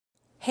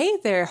Hey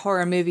there,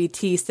 horror movie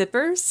tea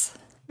sippers.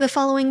 The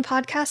following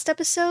podcast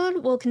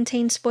episode will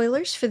contain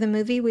spoilers for the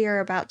movie we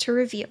are about to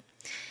review.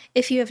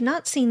 If you have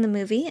not seen the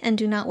movie and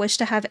do not wish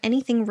to have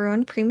anything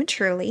ruined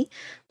prematurely,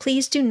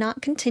 please do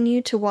not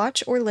continue to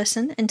watch or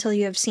listen until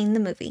you have seen the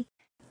movie.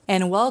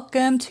 And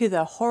welcome to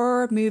the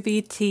Horror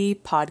Movie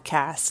Tea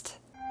Podcast.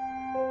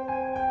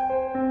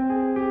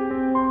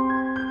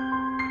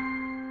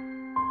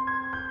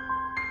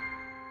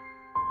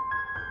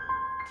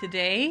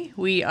 Today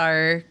we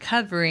are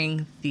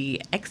covering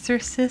The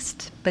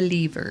Exorcist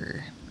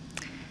Believer.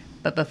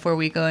 But before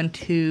we go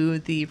into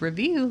the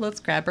review, let's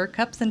grab our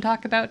cups and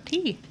talk about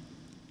tea.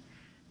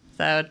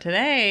 So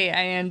today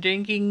I'm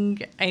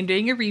doing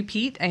a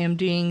repeat. I am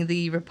doing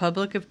the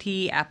Republic of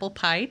Tea Apple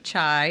Pie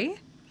Chai.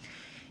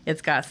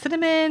 It's got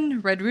cinnamon,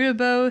 red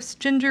rooibos,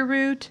 ginger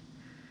root,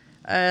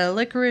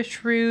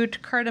 licorice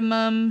root,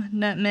 cardamom,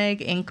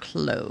 nutmeg, and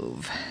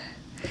clove.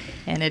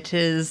 And it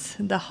is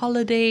the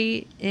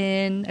holiday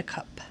in a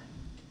cup.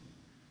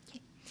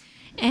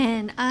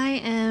 And I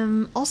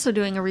am also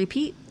doing a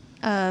repeat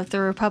of the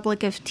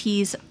Republic of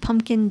Tea's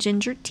pumpkin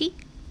ginger tea.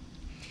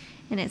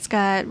 And it's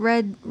got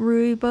red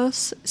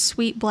rooibos,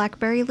 sweet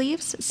blackberry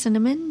leaves,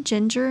 cinnamon,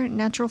 ginger,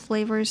 natural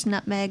flavors,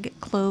 nutmeg,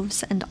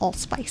 cloves, and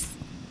allspice.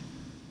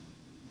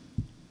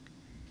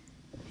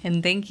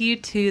 And thank you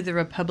to the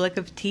Republic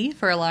of Tea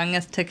for allowing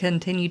us to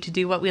continue to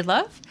do what we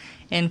love.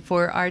 And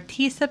for our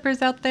tea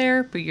sippers out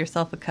there, brew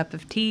yourself a cup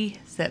of tea,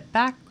 sit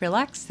back,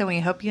 relax, and we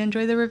hope you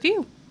enjoy the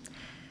review.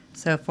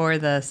 So for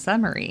the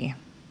summary,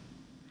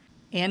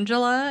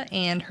 Angela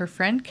and her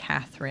friend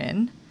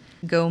Catherine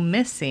go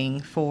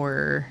missing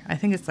for, I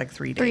think it's like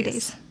 3 days. 3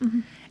 days.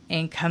 Mm-hmm.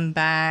 And come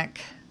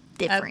back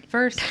Different. at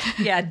first.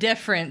 Yeah,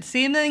 different.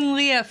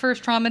 Seemingly at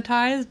first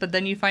traumatized, but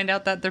then you find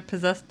out that they're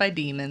possessed by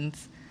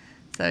demons.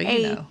 So,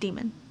 you know.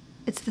 Demon.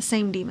 It's the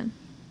same demon.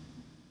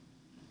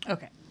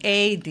 Okay.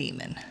 A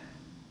demon.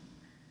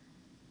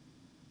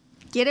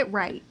 Get it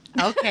right.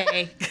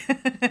 Okay.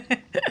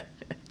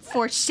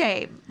 For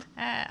shame.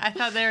 I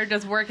thought they were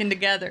just working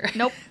together.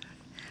 Nope.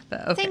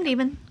 But, okay. Same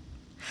demon.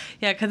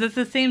 Yeah, because it's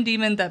the same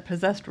demon that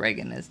possessed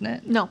Reagan, isn't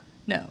it? No.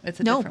 No,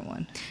 it's a different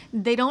one.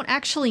 They don't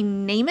actually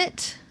name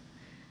it,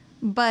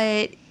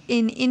 but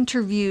in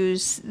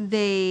interviews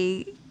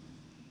they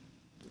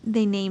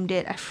named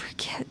it. I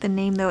forget the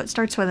name though. It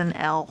starts with an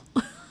L.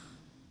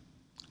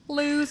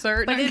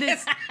 Loser. But it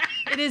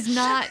is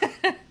not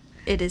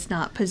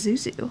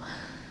Pazuzu.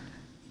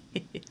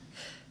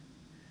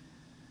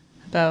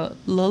 About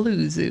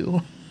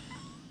Laluzu.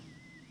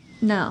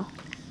 No.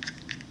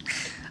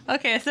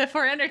 Okay, so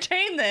for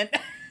entertainment.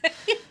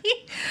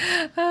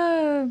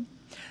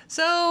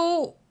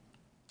 So,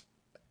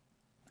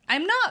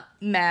 I'm not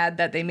mad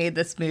that they made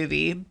this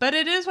movie, but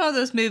it is one of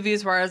those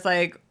movies where I was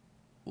like,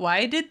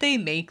 why did they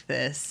make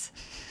this?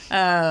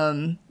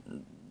 This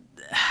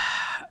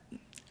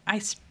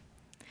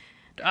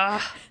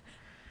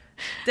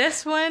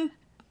one,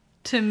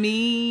 to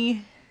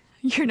me...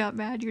 You're not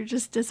mad, you're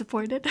just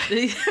disappointed.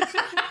 I'm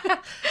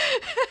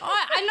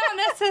not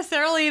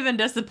necessarily even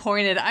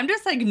disappointed. I'm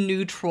just like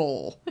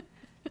neutral.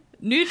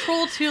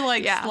 Neutral to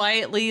like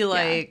slightly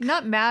like... Yeah.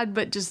 Not mad,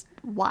 but just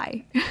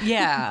why?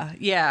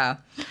 Yeah.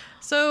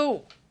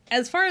 So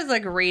as far as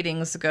like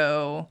ratings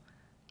go,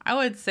 I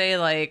would say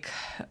like,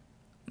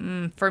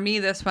 for me,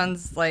 this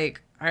one's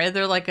like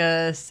either like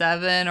a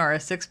 7 or a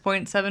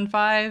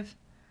 6.75.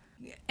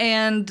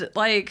 And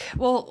like,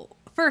 well,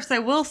 first I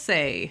will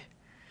say,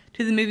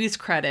 to the movie's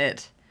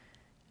credit,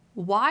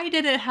 why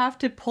did it have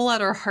to pull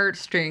at our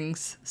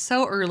heartstrings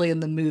so early in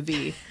the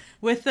movie?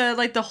 With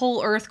the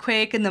whole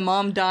earthquake and the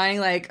mom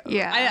dying, like,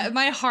 yeah.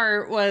 My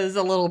heart was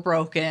a little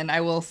broken, I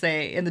will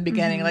say, in the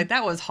beginning. Mm-hmm. Like,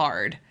 that was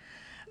hard.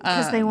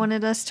 Because they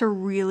wanted us to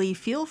really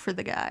feel for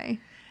the guy.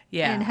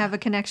 Yeah. And have a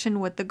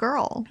connection with the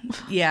girl.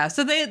 Yeah,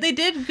 so they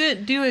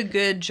did do a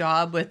good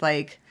job with,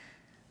 like,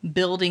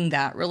 building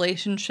that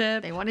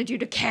relationship. They wanted you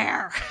to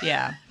care.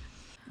 Yeah.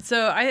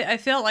 So I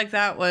felt like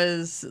that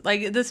was,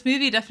 like, this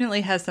movie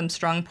definitely has some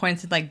strong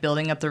points in, like,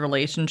 building up the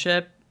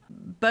relationship.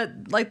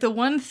 But, like, the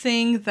one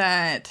thing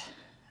that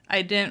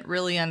I didn't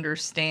really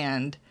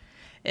understand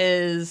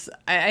is,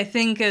 I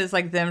think is,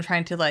 like, them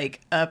trying to,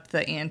 like, up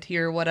the ante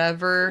or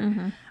whatever.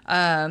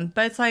 Mm-hmm.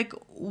 But it's like,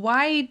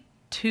 why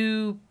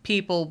 2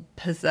 people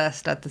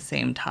possessed at the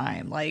same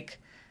time? Like,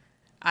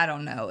 I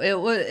don't know.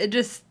 It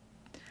just...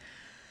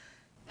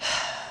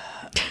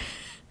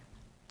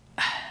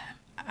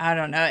 I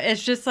don't know.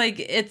 It's just like,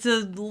 it's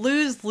a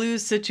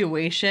lose-lose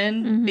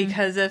situation. Mm-hmm.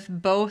 Because if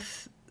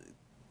both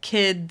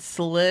kids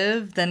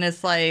live, then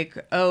it's like,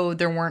 oh,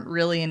 there weren't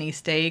really any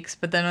stakes.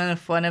 But then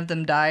if one of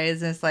them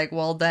dies, it's like,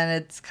 well, then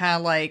it's kind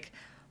of like,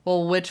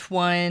 well, which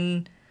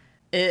one?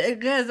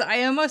 Because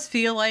I almost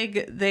feel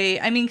like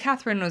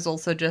Catherine was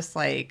also just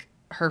like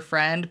her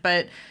friend,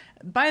 but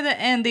by the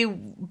end, they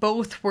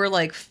both were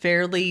like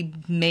fairly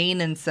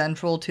main and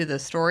central to the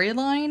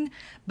storyline.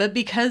 But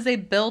because they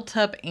built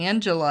up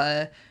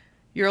Angela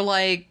you're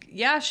like,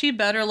 yeah, she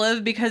better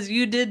live because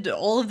you did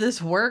all of this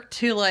work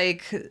to,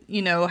 like,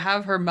 you know,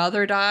 have her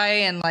mother die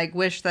and, like,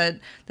 wish that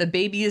the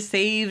baby is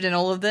saved and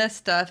all of this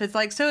stuff. It's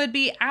like, so it'd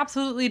be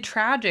absolutely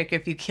tragic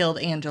if you killed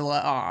Angela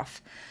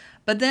off.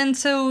 But then,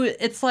 so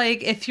it's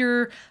like, if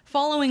you're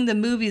following the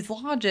movie's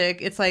logic,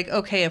 it's like,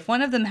 okay, if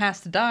one of them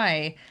has to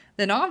die,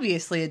 then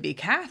obviously it'd be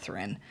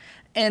Catherine.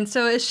 And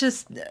so it's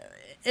just,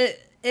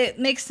 it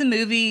makes the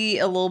movie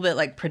a little bit,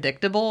 like,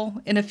 predictable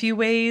in a few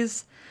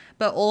ways.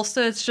 But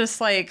also, it's just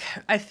like,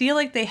 I feel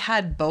like they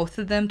had both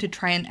of them to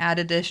try and add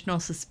additional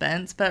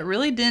suspense, but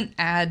really didn't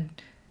add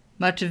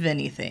much of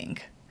anything.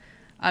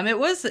 It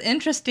was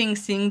interesting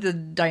seeing the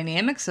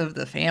dynamics of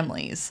the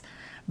families,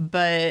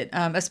 but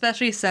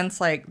especially since,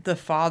 like, the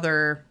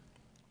father,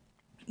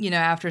 you know,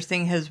 after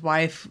seeing his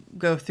wife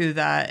go through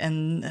that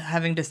and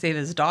having to save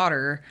his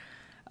daughter,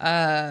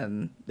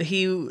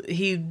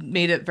 he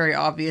made it very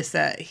obvious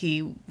that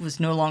he was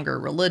no longer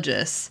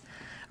religious.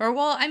 Or,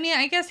 well, I mean,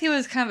 I guess he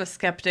was kind of a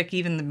skeptic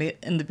even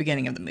in the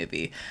beginning of the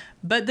movie.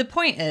 But the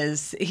point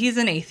is, he's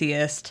an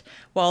atheist,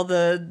 while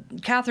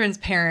Catherine's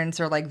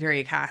parents are, like,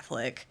 very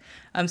Catholic.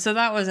 So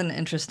that was an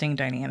interesting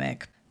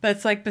dynamic. But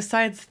it's like,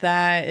 besides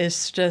that,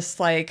 it's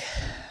just like,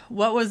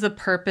 what was the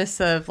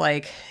purpose of,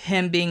 like,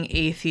 him being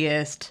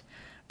atheist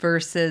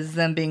versus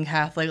them being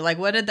Catholic? Like,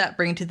 what did that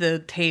bring to the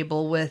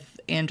table with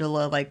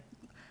Angela, like,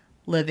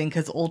 living?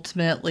 Because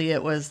ultimately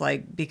it was,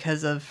 like,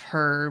 because of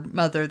her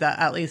mother that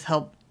at least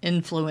helped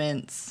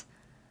influence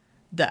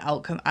the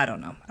outcome. I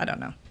don't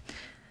know.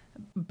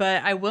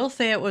 But I will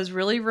say it was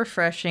really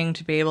refreshing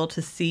to be able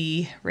to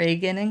see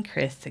Reagan and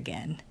Chris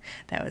again.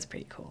 That was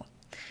pretty cool.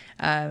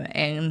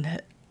 And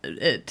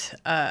it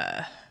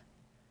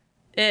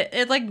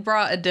like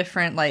brought a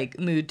different, like,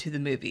 mood to the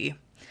movie.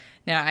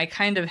 Now, I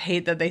kind of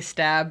hate that they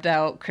stabbed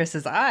out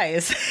Chris's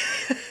eyes.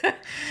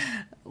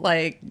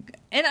 Like,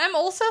 and I'm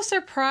also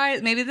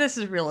surprised, maybe this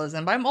is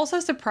realism, but I'm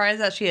also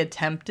surprised that she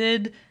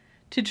attempted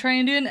to try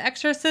and do an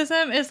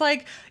exorcism. Is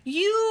like,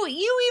 you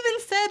even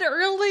said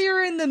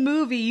earlier in the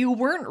movie you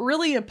weren't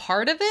really a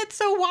part of it,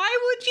 so why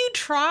would you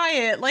try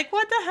it? Like,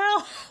 what the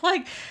hell?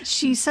 Like,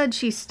 she said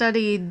she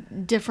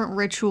studied different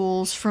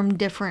rituals from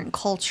different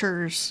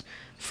cultures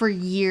for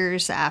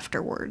years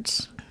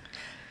afterwards.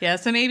 Yeah,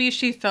 so maybe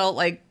she felt,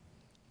 like,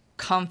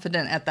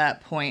 confident at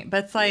that point,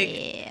 but it's like,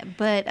 yeah,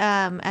 but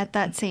at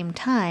that same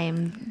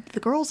time, the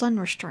girl's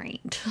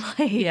unrestrained.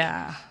 Like,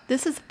 yeah,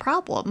 this is the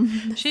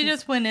problem. She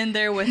just went in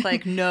there with,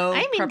 like, no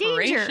I'm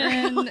preparation.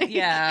 In danger.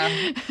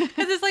 Yeah,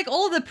 because it's like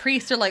all the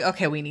priests are like,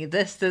 okay, we need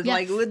this. Yes.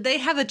 Like, they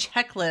have a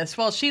checklist.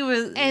 While she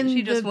was, and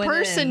she just the went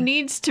person in.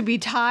 needs to be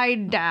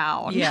tied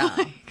down. Yeah,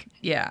 like,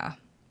 yeah,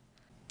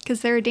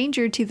 because they're a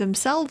danger to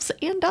themselves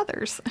and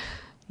others.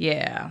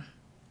 Yeah.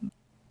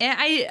 And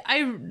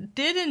I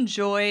did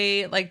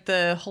enjoy, like,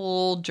 the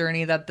whole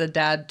journey that the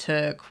dad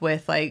took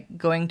with, like,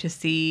 going to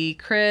see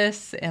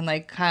Chris and,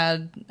 like,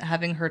 kind of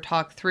having her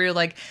talk through.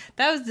 Like,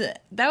 that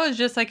was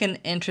just, like, an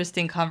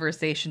interesting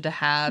conversation to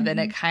have. Mm-hmm. And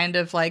it kind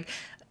of, like,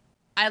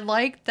 I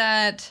like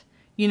that,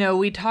 you know,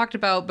 we talked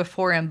about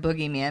before in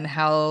Boogeyman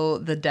how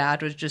the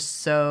dad was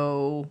just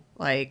so,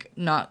 like,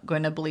 not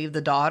going to believe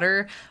the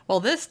daughter. Well,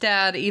 this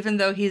dad, even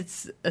though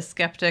he's a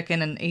skeptic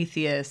and an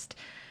atheist,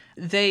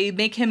 they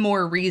make him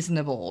more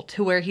reasonable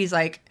to where he's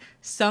like,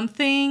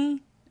 something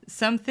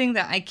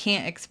that I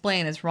can't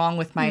explain is wrong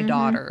with my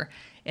daughter.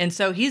 And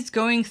so he's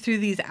going through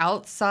these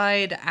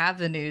outside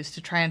avenues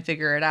to try and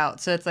figure it out.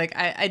 So it's like,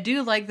 I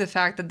do like the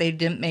fact that they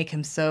didn't make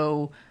him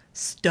so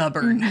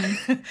stubborn.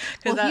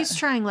 Well, he's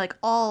trying, like,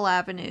 all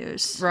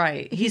avenues.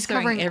 Right. He's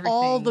covering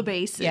all the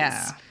bases.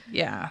 Yeah.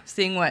 Yeah.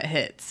 Seeing what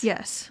hits.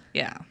 Yes.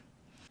 Yeah.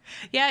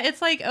 Yeah.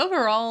 It's like,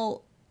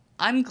 overall,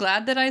 I'm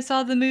glad that I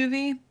saw the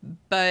movie,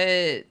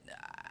 but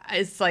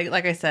it's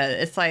like I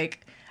said, it's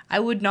like I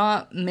would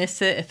not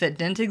miss it if it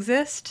didn't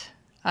exist.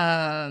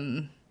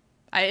 I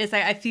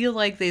feel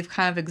like they've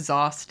kind of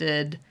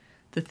exhausted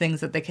the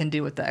things that they can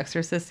do with the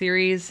Exorcist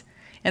series,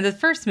 and the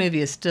first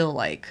movie is still,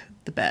 like,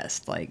 the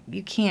best. Like,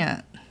 you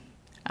can't,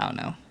 I don't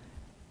know,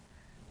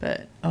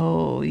 but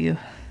you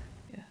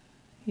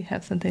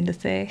have something to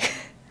say.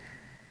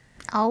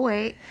 I'll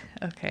wait.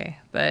 Okay,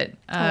 but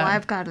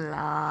I've got a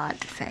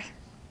lot to say.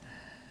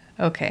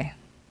 Okay.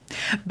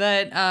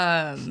 But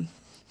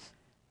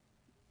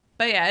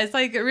yeah, it's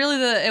like really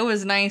it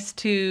was nice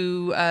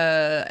to,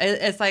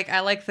 it's like, I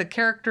like the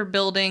character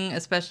building,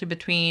 especially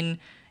between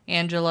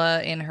Angela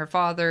and her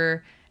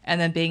father, and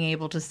then being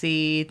able to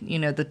see, you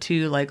know, the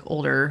two, like,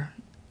 older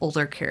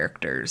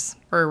characters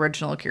or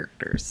original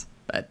characters.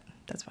 But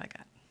that's what I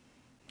got.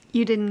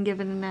 You didn't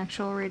give it an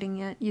actual rating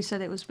yet. You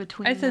said it was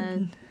between I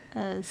said,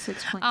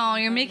 6.5. Oh,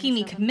 you're making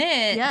me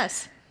commit.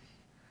 Yes.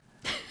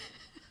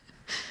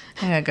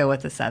 I'm going to go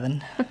with a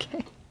 7.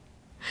 Okay.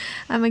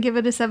 I'm going to give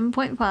it a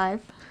 7.5.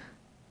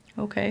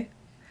 Okay.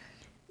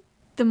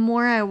 The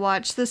more I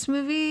watch this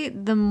movie,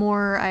 the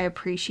more I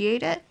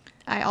appreciate it.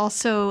 I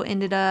also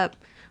ended up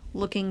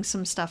looking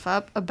some stuff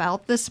up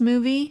about this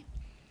movie,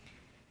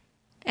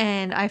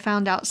 and I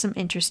found out some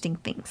interesting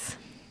things.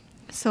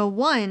 So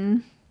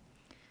one,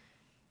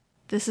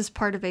 This is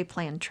part of a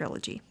planned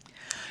trilogy.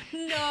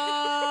 No!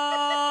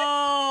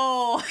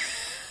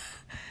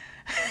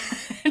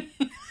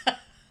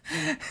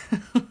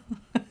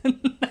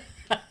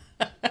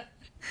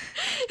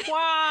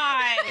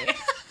 Why?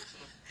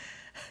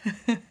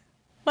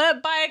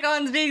 Let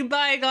bygones be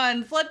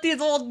bygones. Let these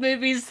old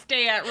movies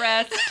stay at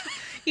rest.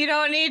 You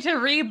don't need to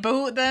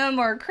reboot them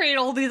or create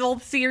all these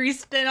old series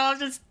spin-offs.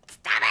 Just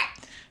stop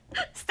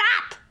it!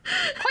 Stop!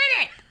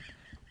 Quit it!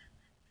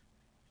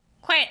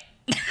 Quit!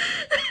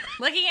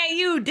 Looking at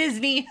you,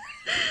 Disney.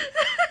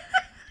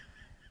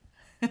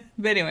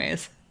 But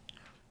anyways.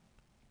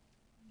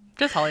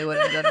 Just Hollywood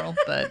in general,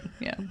 but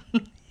yeah.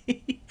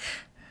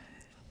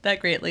 That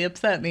greatly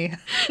upset me.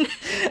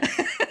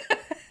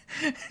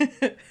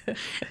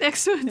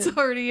 Next one's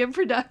already in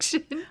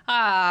production.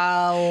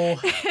 Oh.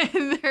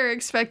 And they're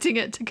expecting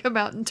it to come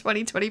out in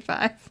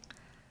 2025.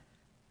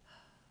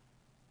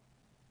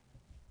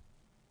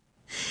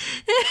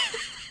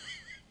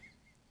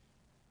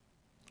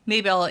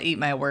 Maybe I'll eat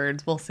my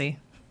words. We'll see.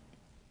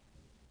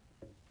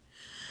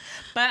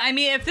 But, I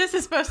mean, if this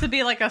is supposed to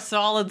be like a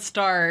solid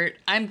start,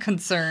 I'm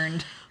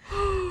concerned.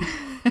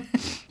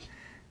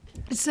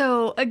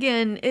 So,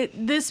 again,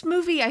 this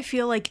movie I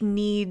feel like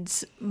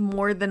needs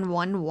more than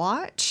one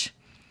watch.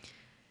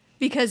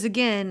 Because,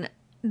 again,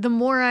 the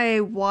more I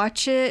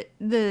watch it,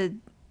 the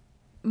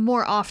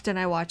more often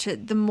I watch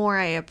it, the more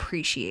I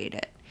appreciate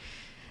it.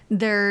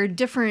 There are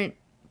different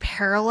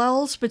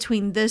parallels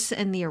between this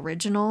and the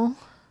original.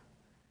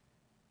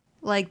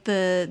 Like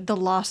the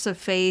loss of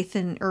faith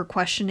or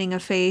questioning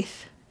of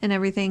faith and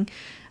everything.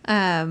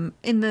 In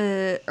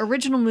the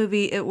original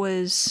movie, it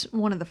was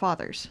one of the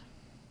fathers.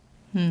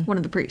 One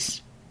of the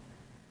priests.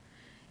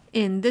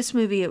 In this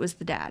movie, it was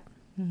the dad.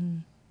 Mm-hmm.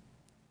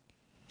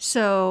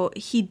 So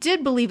he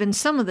did believe in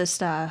some of the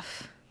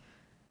stuff,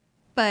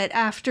 but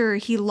after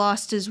he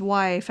lost his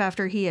wife,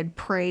 after he had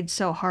prayed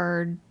so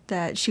hard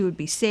that she would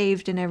be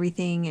saved and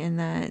everything, and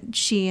that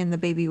she and the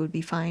baby would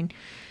be fine,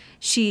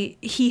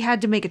 he had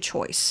to make a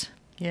choice.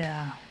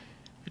 Yeah.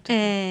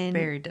 And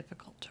very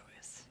difficult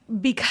choice.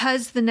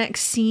 Because the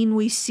next scene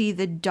we see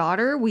the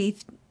daughter, we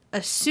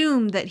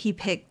assume that he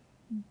picked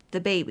the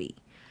baby.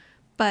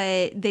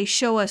 But they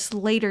show us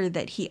later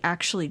that he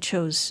actually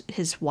chose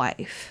his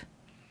wife.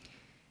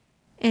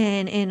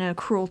 And in a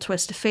cruel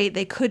twist of fate,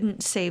 they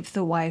couldn't save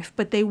the wife,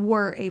 but they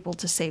were able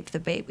to save the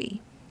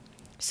baby.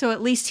 So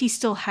at least he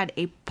still had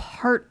a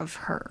part of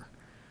her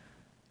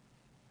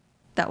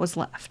that was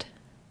left.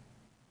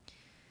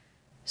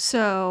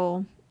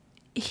 So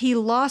he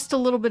lost a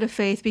little bit of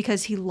faith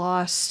because he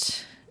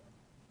lost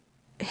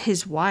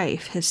his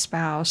wife, his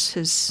spouse,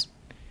 his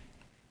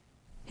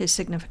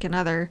significant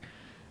other.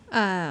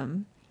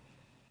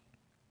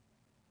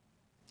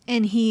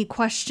 And he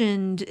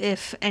questioned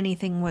if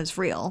anything was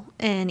real.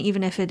 And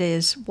even if it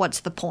is,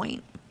 what's the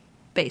point,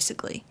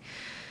 basically?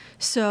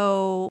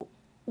 So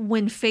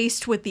when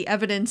faced with the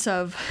evidence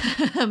of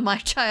my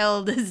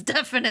child is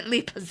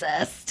definitely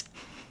possessed,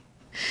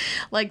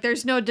 like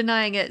there's no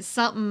denying it,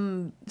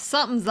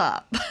 something's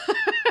up.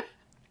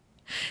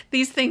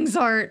 These things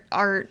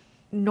aren't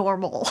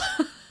normal.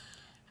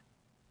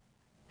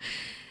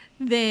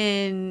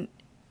 Then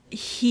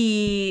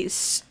he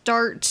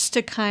starts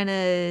to kind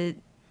of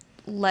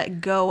let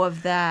go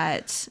of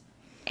that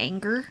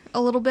anger a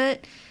little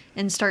bit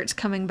and starts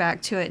coming back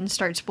to it and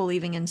starts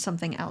believing in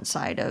something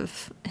outside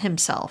of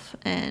himself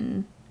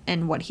and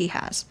what he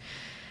has,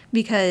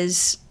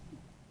 because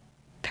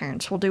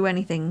parents will do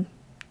anything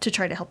to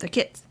try to help their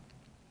kids.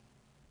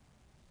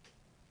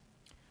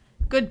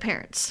 Good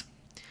parents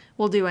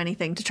will do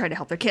anything to try to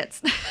help their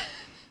kids.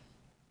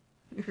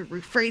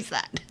 Rephrase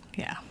that.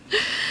 Yeah.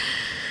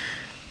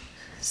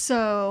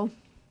 So,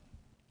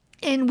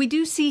 and we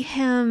do see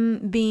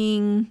him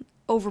being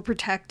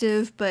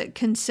overprotective, but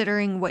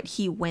considering what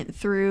he went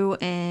through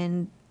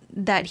and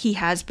that he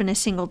has been a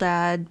single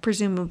dad,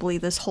 presumably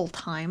this whole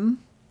time.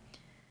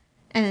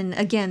 And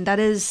again, that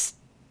is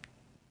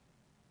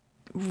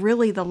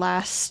really the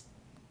last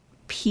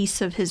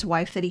piece of his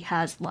wife that he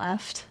has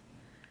left,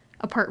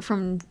 apart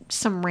from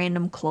some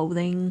random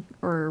clothing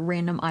or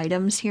random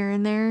items here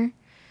and there.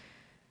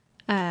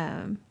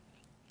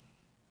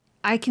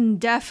 I can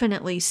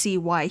definitely see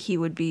why he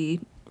would be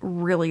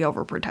really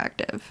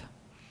overprotective.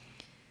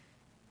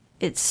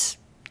 It's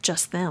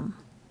just them.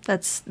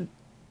 That's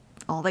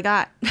all they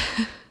got.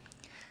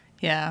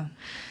 Yeah.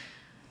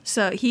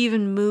 So he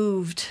even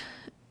moved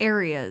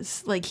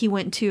areas. Like he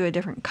went to a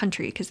different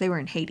country because they were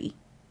in Haiti.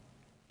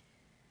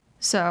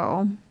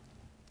 So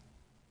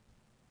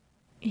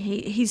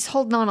he's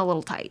holding on a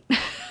little tight,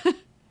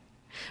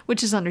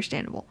 which is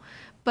understandable.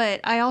 But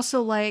I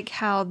also like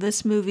how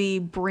this movie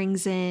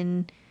brings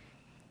in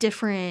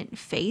different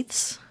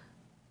faiths.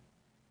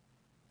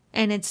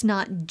 And it's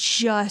not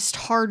just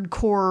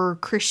hardcore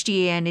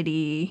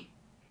Christianity,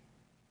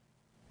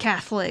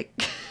 Catholic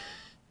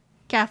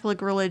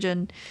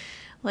religion.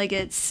 Like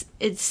it's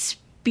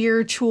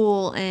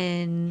spiritual,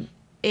 and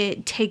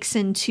it takes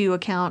into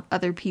account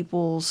other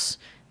people's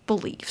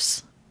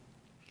beliefs.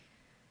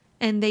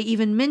 And they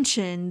even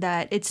mention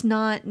that it's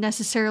not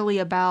necessarily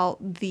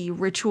about the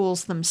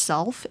rituals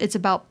themselves, it's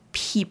about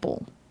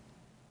people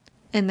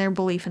and their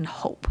belief in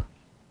hope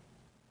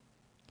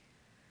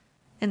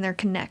and their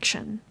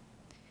connection.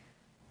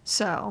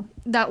 So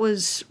that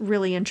was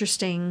really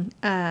interesting.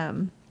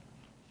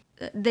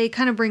 They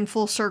kind of bring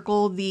full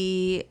circle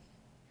the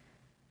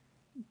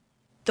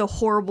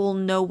horrible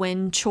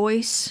no-win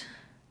choice.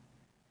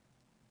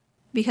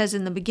 Because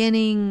in the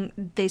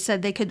beginning, they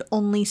said they could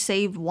only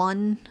save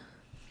one.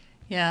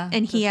 Yeah.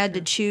 And he had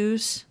to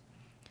choose,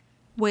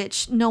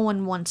 which no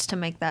one wants to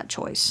make that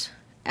choice,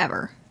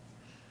 ever.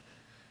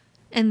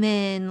 And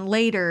then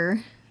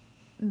later,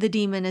 the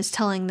demon is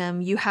telling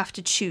them, you have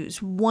to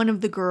choose. One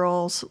of the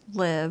girls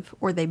live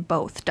or they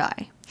both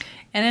die.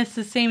 And it's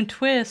the same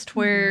twist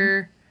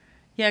where,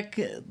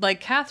 like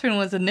Catherine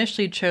was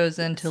initially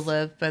chosen to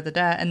live by the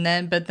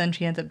dad, but then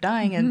she ends up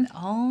dying, and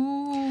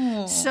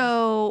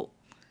So,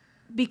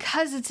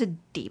 because it's a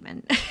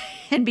demon,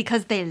 and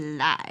because they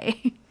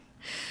lie,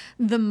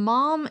 the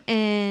mom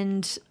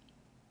and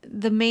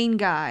the main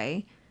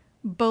guy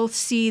both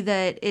see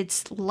that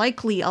it's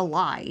likely a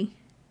lie,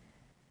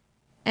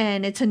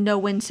 and it's a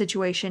no-win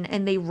situation,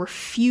 and they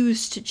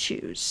refuse to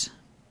choose.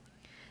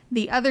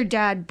 The other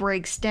dad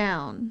breaks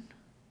down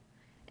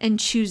and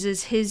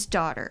chooses his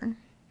daughter.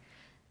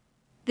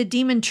 The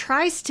demon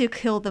tries to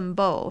kill them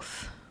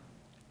both.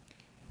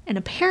 And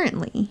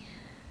apparently,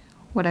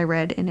 what I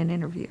read in an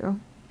interview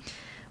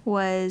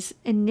was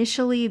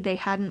initially they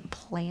hadn't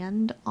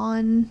planned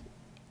on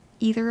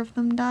either of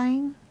them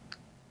dying.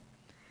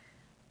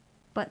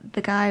 But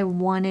the guy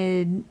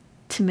wanted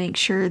to make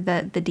sure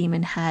that the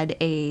demon had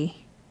a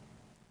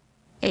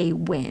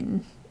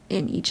win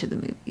in each of the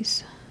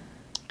movies.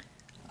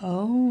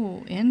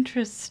 Oh,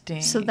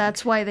 interesting. So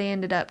that's why they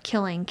ended up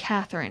killing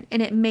Catherine.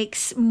 And it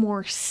makes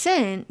more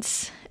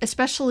sense,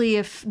 especially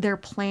if they're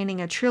planning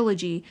a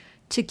trilogy,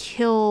 to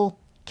kill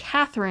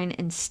Catherine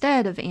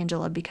instead of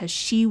Angela, because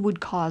she would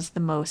cause the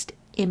most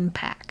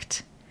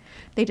impact.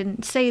 They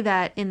didn't say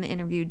that in the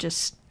interview,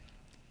 just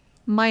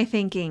my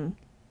thinking.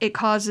 It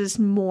causes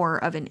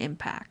more of an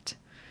impact.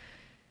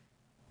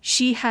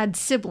 She had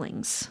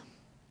siblings.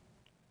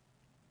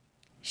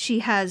 She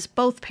has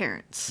both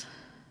parents.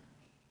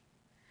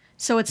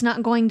 So it's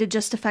not going to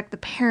just affect the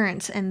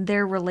parents and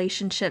their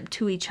relationship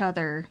to each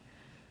other,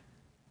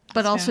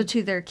 but also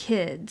to their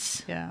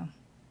kids. Yeah.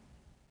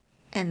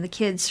 And the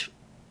kids'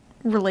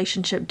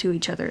 relationship to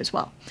each other as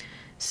well.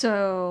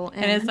 So,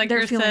 and it's like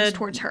their feelings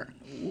towards her.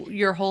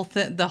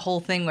 The whole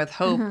thing with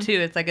hope too.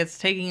 It's like it's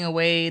taking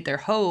away their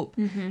hope.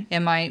 It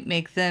might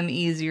make them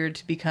easier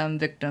to become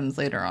victims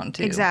later on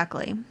too.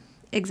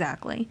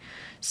 Exactly.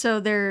 So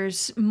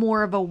there's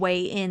more of a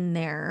way in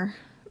there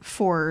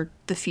for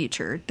the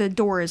future. The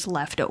door is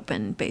left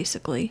open,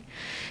 basically.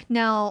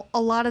 Now,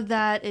 a lot of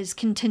that is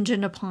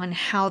contingent upon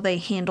how they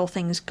handle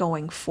things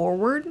going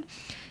forward.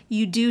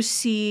 You do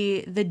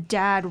see the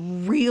dad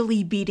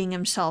really beating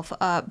himself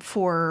up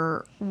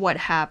for what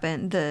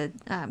happened,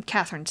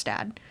 Catherine's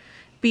dad,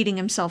 beating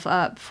himself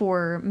up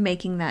for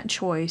making that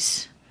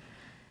choice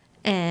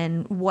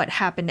and what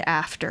happened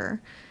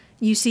after.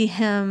 You see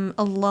him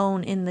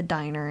alone in the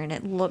diner, and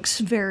it looks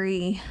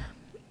very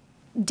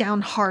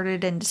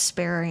downhearted and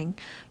despairing,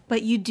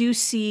 but you do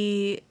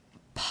see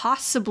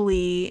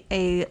possibly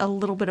a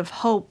little bit of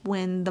hope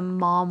when the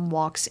mom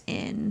walks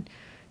in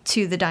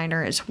to the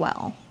diner as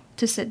well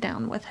to sit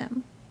down with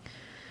him.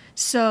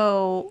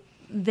 So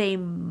they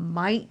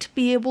might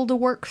be able to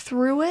work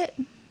through it.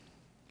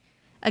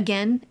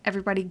 Again,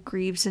 everybody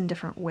grieves in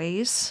different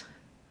ways,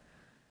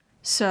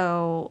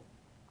 so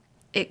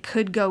it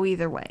could go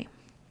either way.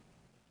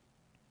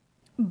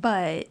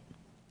 But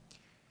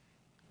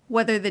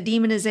whether the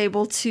demon is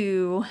able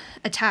to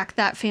attack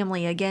that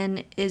family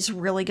again is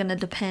really going to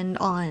depend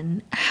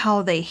on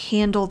how they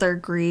handle their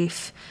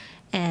grief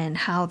and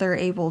how they're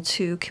able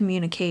to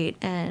communicate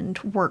and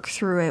work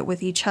through it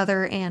with each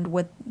other and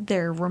with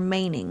their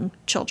remaining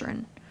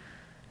children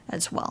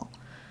as well.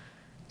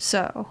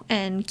 So,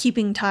 and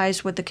keeping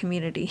ties with the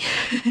community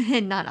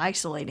and not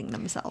isolating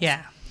themselves.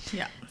 Yeah.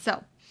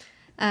 So,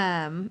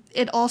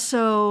 it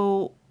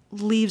also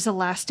leaves a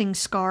lasting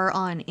scar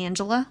on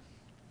Angela,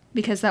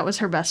 because that was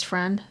her best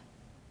friend.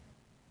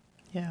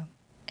 Yeah.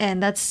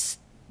 And that's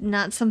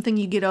not something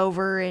you get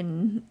over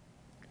in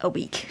a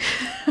week.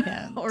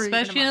 Yeah. Or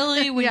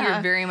especially when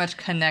you're very much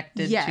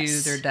connected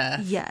to their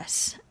death.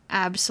 Yes,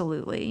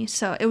 absolutely.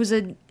 So it was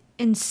an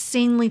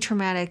insanely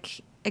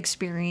traumatic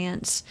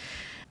experience.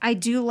 I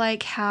do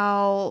like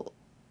how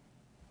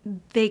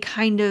they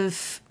kind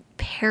of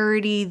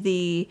parody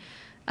the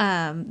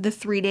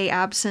 3-day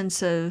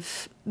absence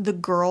of the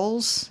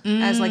girls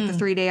as like the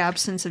 3-day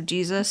absence of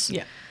Jesus.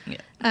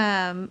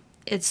 Yeah.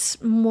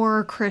 It's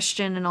more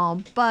Christian and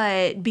all,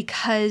 but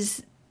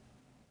because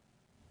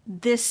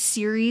this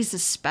series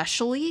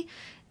especially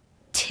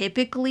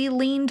typically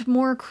leaned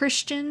more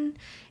Christian,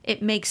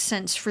 it makes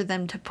sense for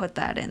them to put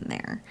that in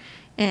there.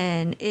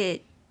 And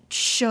it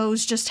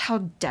shows just how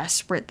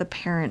desperate the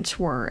parents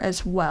were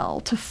as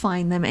well to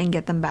find them and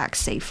get them back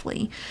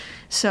safely.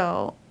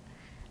 So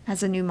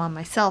as a new mom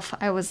myself,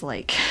 I was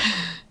like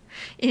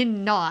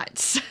in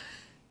knots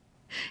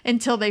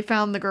until they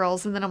found the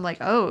girls. And then I'm like,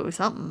 oh,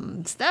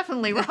 something's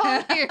definitely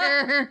wrong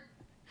here.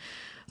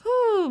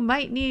 Who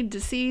might need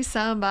to see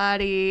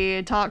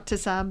somebody, talk to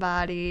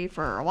somebody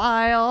for a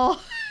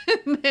while.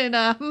 And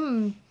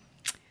then,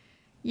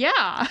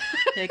 yeah.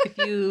 Take a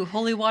few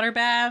holy water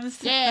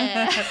baths.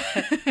 Yeah.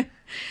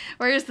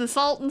 Where's the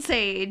salt and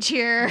sage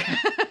here?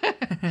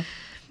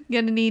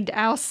 Gonna need to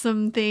oust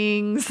some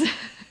things.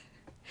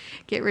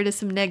 Get rid of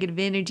some negative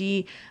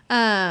energy.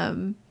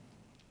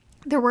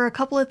 There were a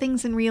couple of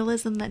things in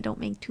realism that don't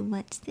make too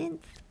much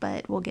sense,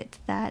 but we'll get to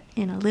that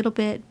in a little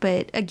bit.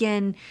 But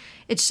again,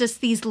 it's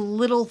just these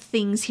little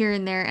things here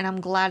and there, and I'm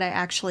glad I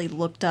actually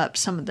looked up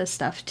some of this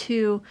stuff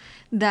too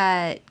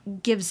that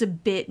gives a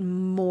bit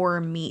more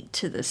meat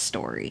to the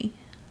story.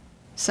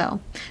 So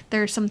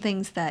there are some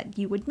things that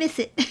you would miss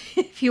it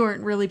if you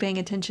weren't really paying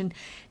attention.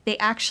 They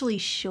actually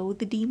show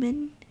the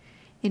demon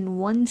in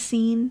one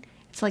scene.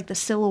 It's like the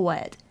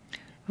silhouette.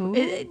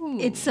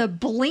 It's a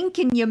blink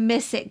and you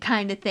miss it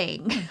kind of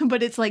thing.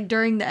 But it's like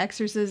during the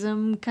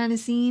exorcism kind of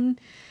scene.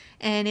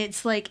 And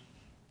it's like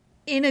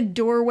in a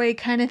doorway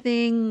kind of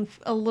thing,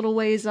 a little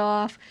ways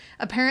off.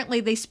 Apparently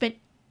they spent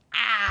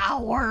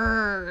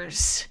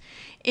hours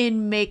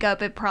in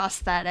makeup and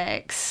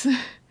prosthetics.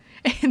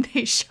 And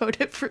they showed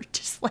it for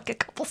just like a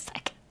couple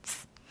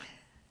seconds.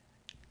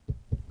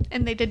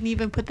 And they didn't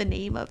even put the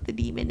name of the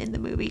demon in the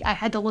movie. I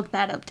had to look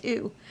that up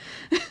too.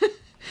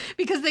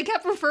 Because they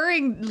kept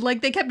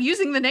they kept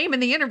using the name in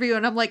the interview.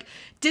 And I'm like,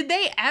 did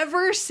they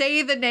ever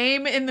say the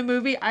name in the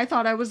movie? I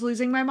thought I was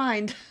losing my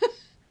mind.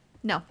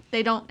 No,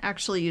 they don't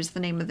actually use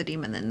the name of the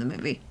demon in the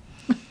movie.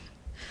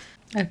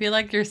 I feel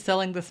like you're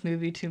selling this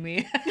movie to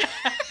me.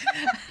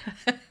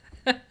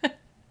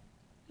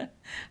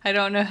 I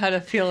don't know how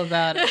to feel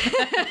about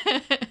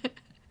it.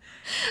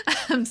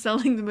 I'm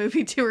selling the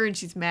movie to her and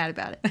she's mad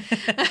about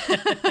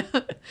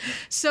it.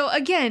 So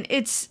again,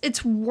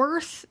 it's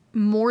worth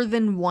more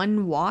than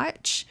one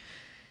watch.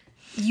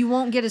 You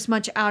won't get as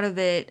much out of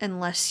it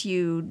unless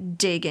you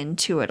dig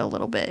into it a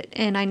little bit.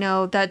 And I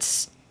know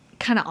that's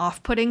kind of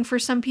off-putting for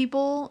some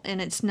people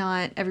and it's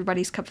not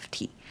everybody's cup of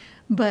tea.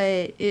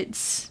 But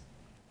it's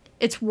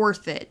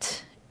worth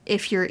it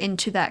if you're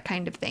into that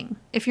kind of thing.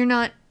 If you're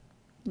not,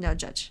 no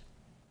judge.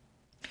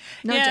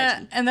 No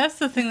judging. And that's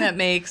the thing that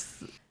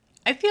makes,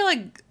 I feel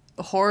like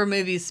horror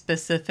movies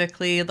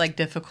specifically like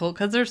difficult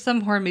because there's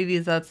some horror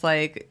movies that's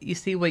like you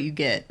see what you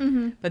get,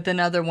 but then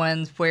other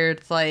ones where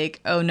it's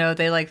like, oh no,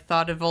 they like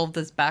thought of all of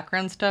this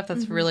background stuff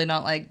that's really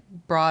not like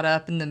brought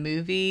up in the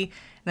movie, and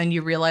then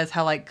you realize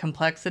how like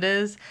complex it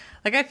is.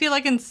 Like I feel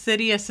like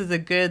Insidious is a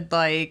good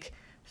like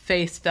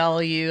face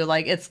value,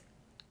 like it's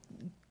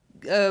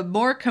a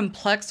more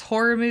complex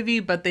horror movie,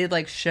 but they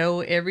like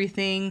show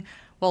everything.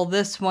 Well,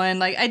 this one,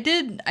 like I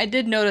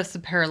did notice the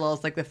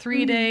parallels, like the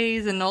 3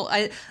 days, and all.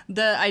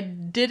 I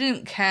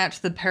didn't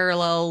catch the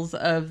parallels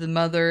of the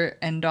mother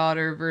and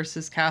daughter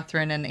versus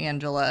Catherine and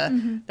Angela.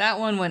 That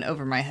one went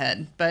over my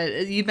head.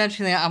 But you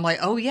mentioned that, I'm like,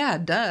 oh yeah,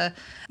 duh.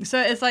 So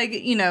it's like,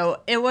 you know,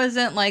 it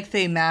wasn't like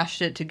they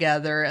mashed it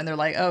together and they're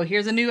like, oh,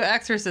 here's a new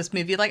Exorcist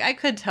movie. Like I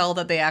could tell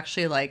that they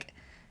actually like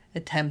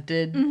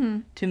attempted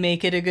to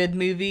make it a good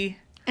movie.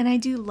 And I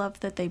do love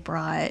that they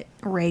brought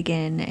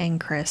Reagan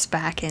and Chris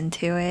back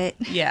into it.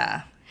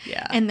 Yeah,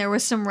 yeah. And there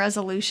was some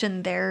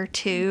resolution there,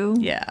 too.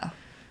 Yeah.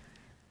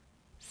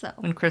 So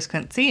when Chris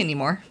couldn't see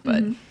anymore,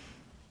 but...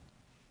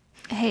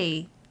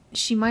 Hey,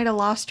 she might have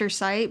lost her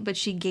sight, but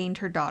she gained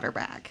her daughter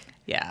back.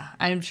 Yeah,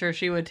 I'm sure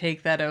she would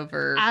take that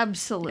over.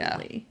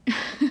 Absolutely.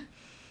 Yeah.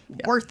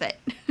 Worth it.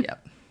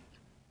 Yep.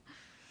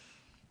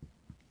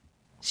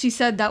 She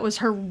said that was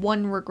her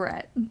one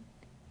regret.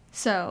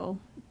 So,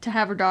 to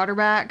have her daughter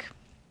back...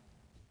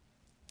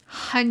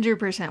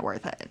 100%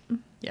 worth it.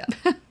 Yeah.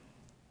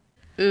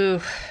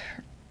 Ooh,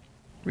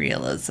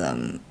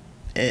 realism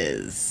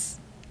is...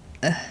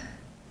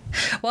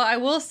 Well, I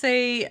will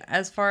say,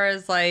 as far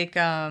as, like,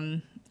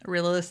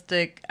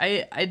 realistic,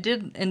 I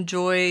did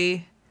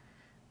enjoy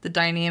the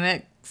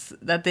dynamics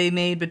that they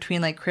made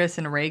between, like, Chris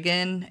and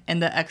Reagan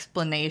and the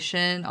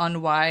explanation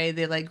on why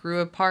they, like, grew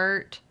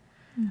apart.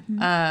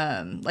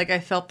 Like, I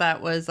felt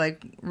that was,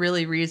 like,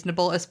 really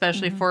reasonable,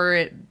 especially for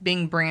it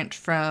being branched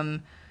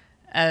from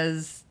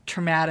as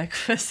traumatic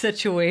a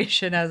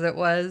situation as it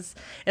was.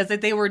 It's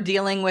like they were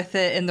dealing with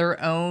it in their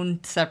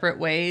own separate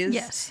ways.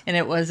 Yes. And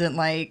it wasn't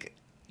like...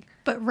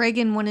 But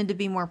Reagan wanted to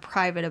be more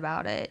private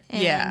about it.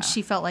 And yeah.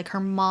 She felt like her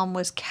mom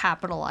was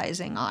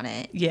capitalizing on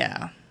it.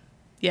 Yeah.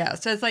 Yeah.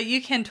 So it's like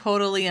you can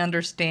totally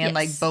understand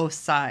like both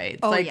sides.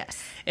 Oh, like,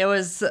 yes. It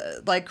was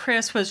like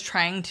Chris was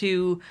trying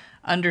to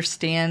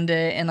understand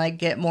it and like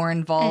get more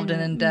involved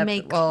and in depth.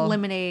 Make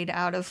lemonade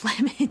out of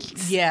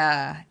lemons.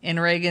 Yeah.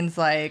 And Reagan's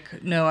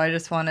like, no, I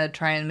just want to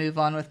try and move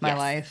on with my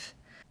life.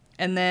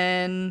 And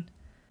then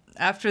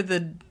after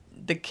the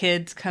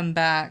kids come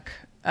back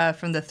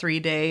from the 3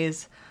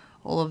 days,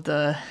 all of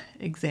the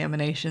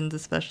examinations,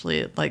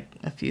 especially like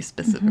a few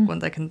specific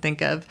ones I can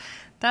think of,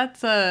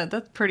 that's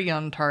pretty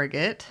on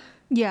target.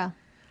 Yeah.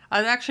 I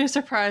was actually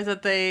surprised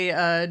that they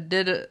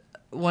did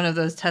one of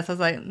those tests. I was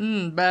like,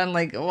 but I'm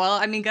like, well,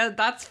 I mean,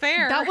 that's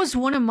fair. That was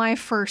one of my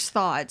first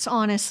thoughts,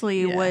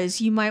 honestly, Yeah.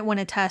 was you might want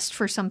to test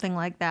for something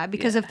like that.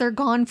 Because Yeah. if they're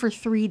gone for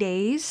 3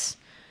 days,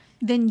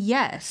 then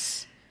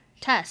yes,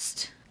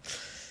 test.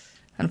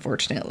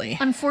 Unfortunately.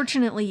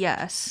 Unfortunately,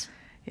 yes.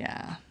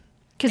 Yeah.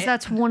 Because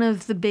that's one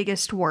of the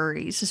biggest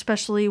worries,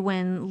 especially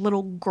when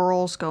little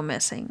girls go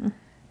missing.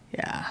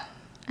 Yeah.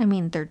 I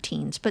mean, they're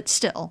teens, but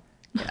still.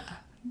 Yeah.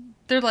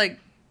 They're like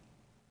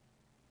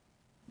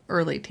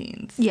early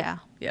teens. Yeah.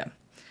 Yeah.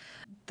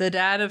 The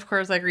dad, of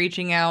course, like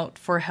reaching out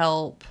for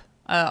help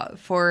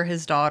for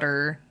his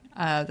daughter.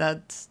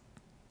 That's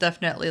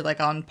definitely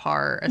like on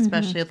par,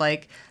 especially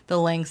like the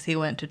lengths he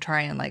went to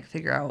try and like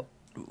figure out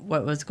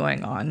what was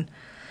going on.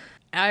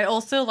 I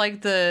also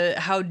like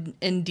how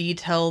in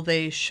detail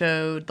they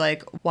showed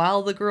like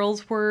while the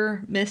girls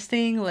were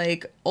missing,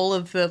 like all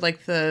of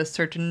the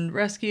search and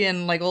rescue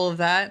and like all of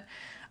that.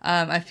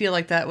 I feel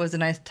like that was a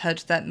nice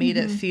touch that made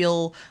it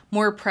feel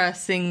more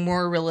pressing,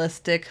 more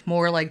realistic,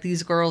 more like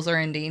these girls are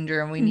in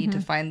danger and we need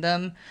to find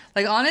them.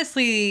 Like,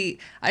 honestly,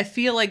 I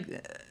feel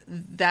like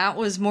that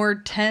was more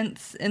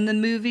tense in the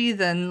movie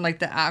than like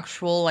the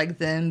actual like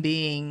them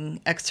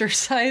being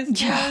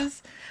exorcised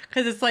was.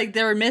 Because it's like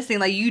they were missing,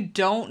 like you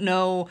don't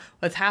know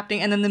what's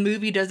happening, and then the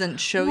movie doesn't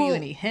show you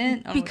any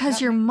hint.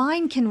 Because your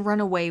mind can run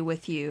away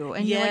with you,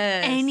 and you're like,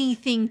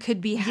 anything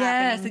could be happening.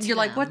 Yes, and you're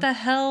like, what the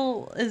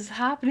hell is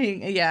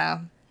happening?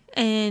 Yeah.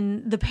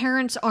 And the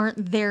parents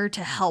aren't there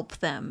to help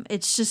them.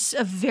 It's just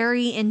a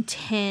very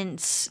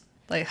intense,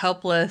 like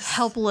helpless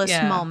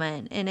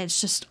moment, and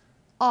it's just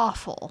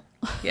awful.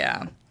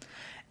 Yeah.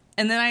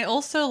 And then I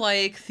also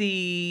like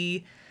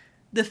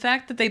the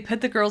fact that they put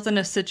the girls in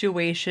a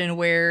situation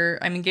where,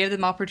 I mean, gave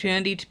them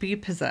opportunity to be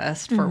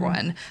possessed, for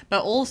one,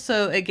 but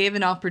also it gave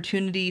an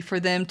opportunity for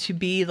them to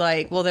be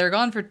like, well, they're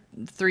gone for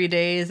 3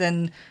 days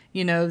and,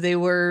 you know, they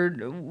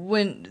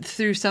went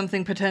through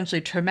something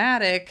potentially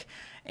traumatic.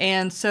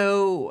 And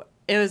so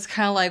it was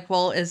kind of like,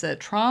 well, is it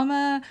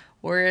trauma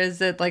or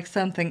is it like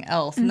something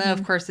else? And then,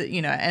 of course, it,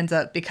 you know, it ends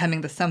up becoming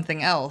the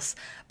something else.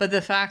 But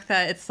the fact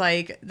that it's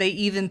like they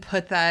even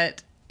put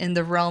that in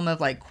the realm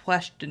of like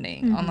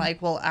questioning on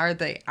like, well, are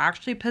they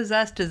actually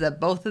possessed? Is it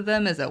both of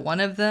them? Is it one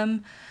of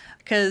them?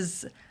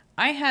 Because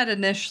I had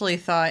initially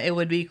thought it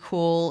would be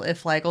cool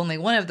if like only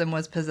one of them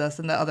was possessed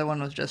and the other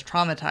one was just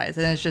traumatized.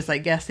 And it's just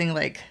like guessing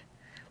like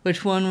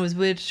which one was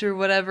which or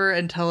whatever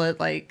until it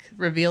like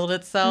revealed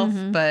itself.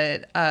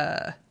 But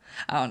I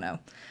don't know.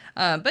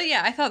 But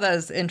yeah, I thought that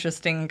was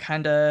interesting,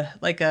 kind of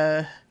like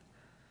a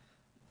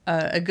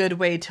good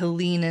way to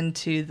lean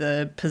into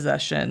the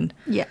possession.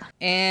 Yeah.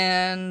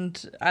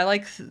 And I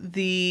like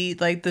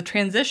the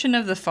transition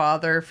of the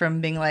father from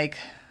being like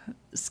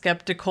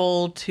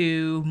skeptical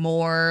to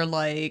more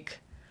like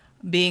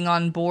being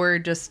on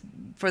board just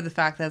for the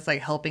fact that it's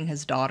like helping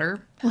his daughter.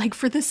 Like,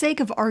 for the sake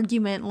of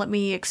argument, let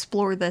me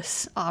explore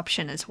this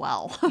option as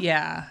well.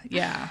 Yeah,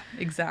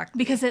 exactly.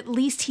 Because at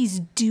least he's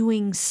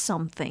doing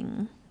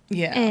something.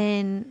 Yeah.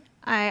 And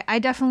I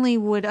definitely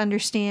would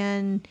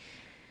understand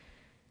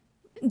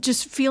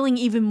just feeling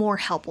even more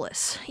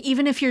helpless,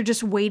 even if you're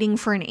just waiting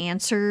for an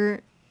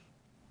answer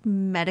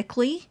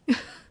medically.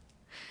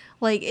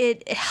 Like,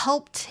 it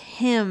helped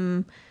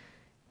him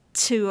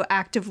to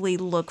actively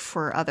look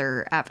for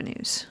other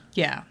avenues.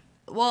 Yeah.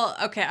 Well,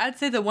 okay, I'd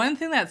say the one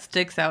thing that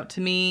sticks out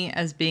to me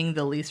as being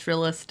the least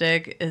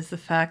realistic is the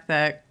fact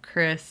that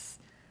Chris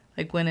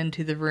like went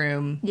into the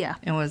room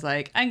and was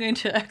like, I'm going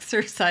to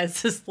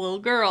exorcise this little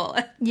girl.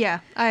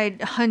 Yeah, I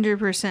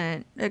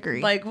 100%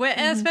 agree. Like,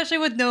 especially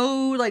with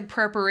no like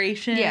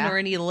preparation or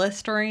any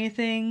list or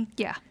anything.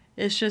 Yeah.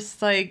 It's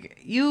just like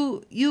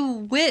you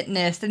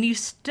witnessed and you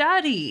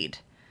studied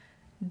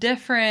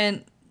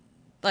different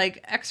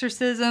like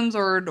exorcisms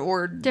or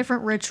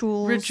different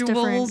rituals,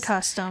 different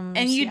customs.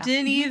 And you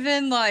didn't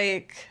even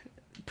like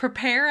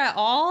prepare at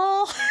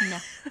all? No.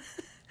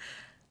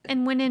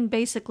 And went in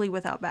basically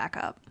without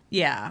backup.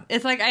 Yeah.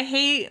 It's like, I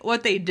hate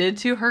what they did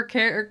to her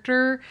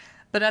character,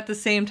 but at the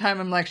same time,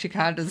 I'm like, she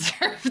kind of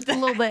deserved that. A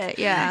little bit,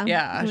 yeah.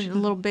 Yeah. A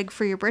little big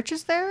for your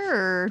britches there,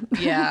 or?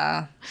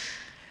 Yeah.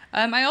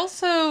 I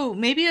also,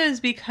 maybe it was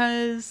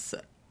because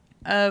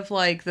of,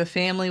 like, the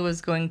family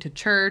was going to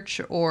church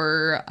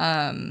or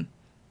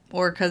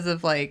because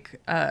of,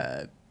 like,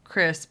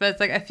 Chris. But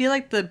it's like, I feel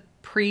like the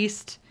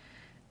priest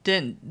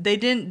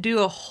didn't do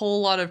a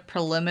whole lot of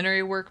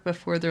preliminary work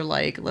before they're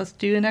like, let's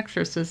do an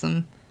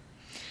exorcism.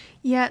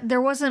 Yeah, there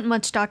wasn't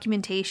much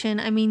documentation.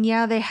 I mean,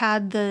 yeah, they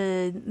had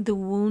the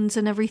wounds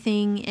and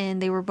everything,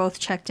 and they were both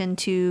checked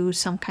into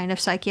some kind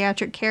of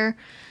psychiatric care,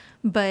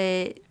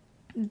 but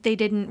they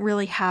didn't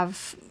really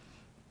have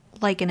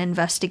like an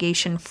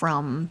investigation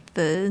from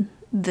the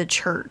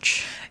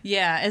church.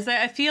 Yeah,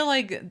 I feel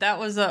like that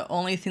was the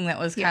only thing that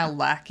was kind of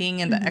lacking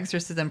in the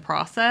exorcism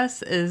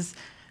process is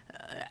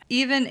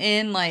even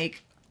in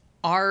like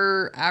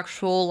our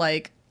actual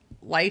like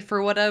life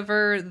or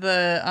whatever,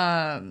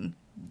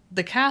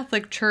 the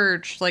Catholic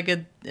Church, like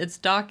it's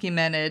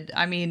documented.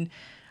 I mean,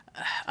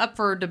 up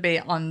for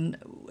debate on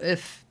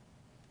if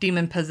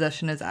demon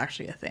possession is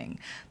actually a thing.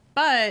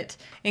 But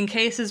in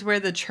cases where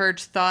the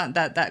church thought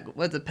that that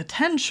was a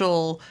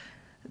potential,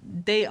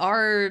 they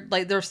are,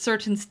 like, there's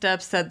certain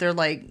steps that they're,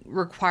 like,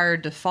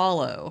 required to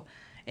follow.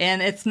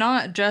 And it's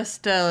not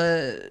just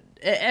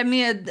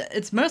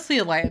it's mostly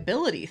a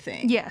liability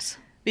thing. Yes.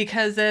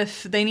 Because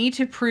if they need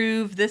to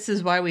prove this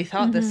is why we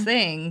thought this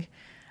thing,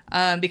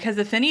 because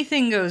if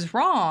anything goes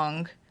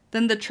wrong,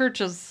 then the church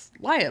is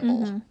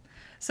liable.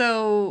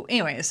 So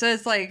anyway, so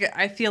it's like,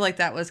 I feel like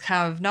that was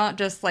kind of not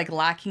just like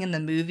lacking in the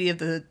movie of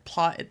the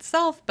plot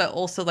itself, but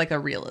also like a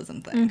realism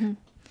thing.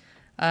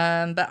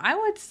 But I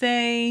would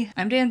say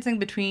I'm dancing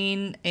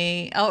between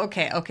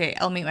okay,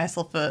 I'll meet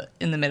myself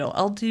in the middle.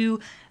 I'll do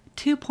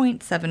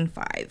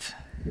 2.75.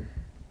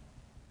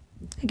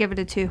 I give it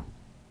a 2.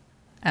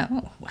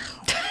 Oh,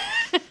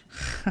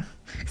 wow.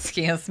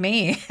 Excuse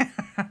me.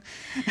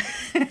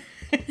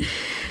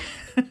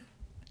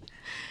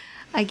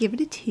 I give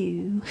it a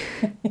 2.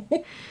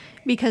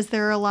 Because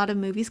there are a lot of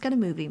movies got a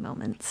movie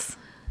moments.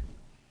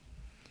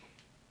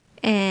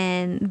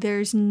 And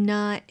there's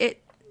not...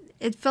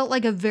 It felt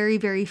like a very,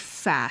 very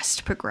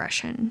fast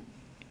progression.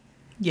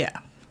 Yeah.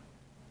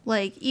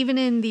 Like, even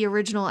in the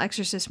original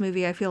Exorcist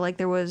movie, I feel like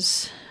there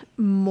was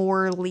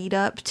more lead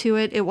up to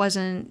it. It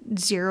wasn't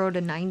 0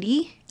 to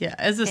 90. Yeah,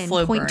 it's a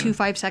slow burn.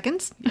 0.25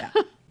 seconds. Yeah.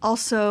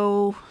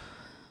 Also,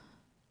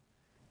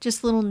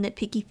 just little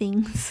nitpicky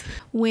things.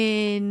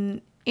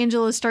 When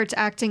Angela starts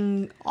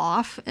acting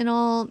off and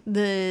all,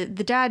 the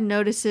dad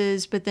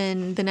notices, but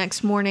then the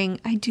next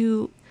morning, I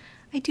do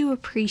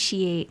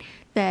appreciate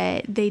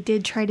that they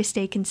did try to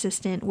stay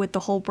consistent with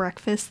the whole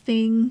breakfast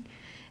thing.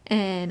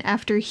 And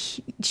after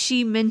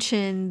she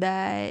mentioned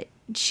that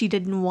she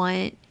didn't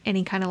want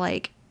any kind of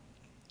like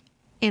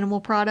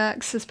animal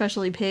products,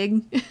 especially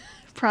pig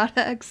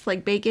products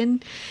like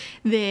bacon,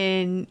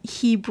 then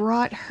he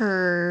brought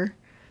her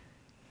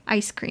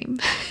ice cream.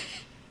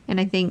 And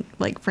I think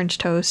like French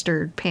toast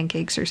or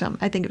pancakes or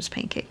something. I think it was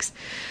pancakes.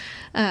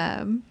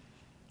 And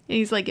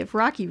he's like, if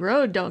Rocky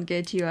Road don't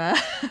get you up,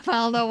 I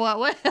don't know what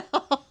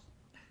will.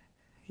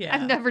 Yeah.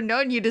 I've never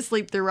known you to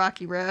sleep through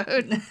Rocky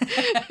Road.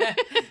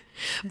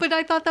 But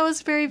I thought that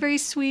was very, very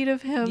sweet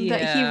of him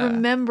that he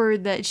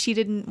remembered that she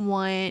didn't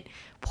want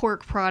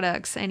pork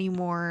products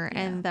anymore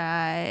and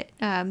that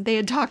they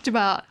had talked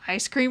about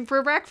ice cream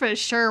for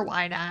breakfast. Sure,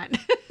 why not?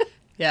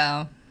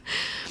 Yeah.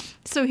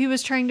 So he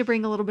was trying to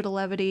bring a little bit of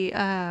levity,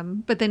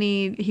 but then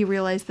he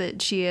realized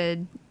that she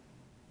had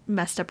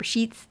messed up her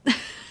sheets,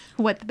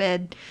 wet the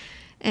bed,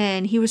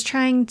 and he was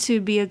trying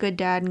to be a good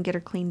dad and get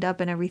her cleaned up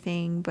and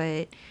everything,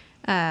 but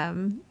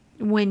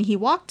when he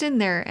walked in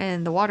there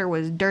and the water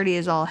was dirty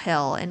as all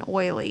hell and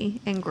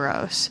oily and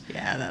gross.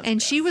 Yeah, that's and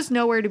gross. She was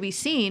nowhere to be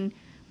seen.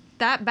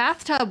 That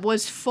bathtub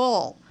was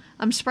full.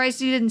 I'm surprised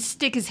he didn't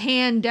stick his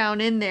hand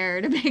down in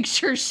there to make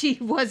sure she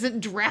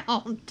wasn't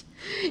drowned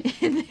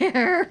in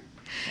there,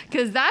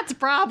 because that's a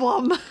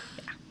problem. Yeah.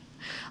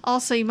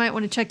 Also, you might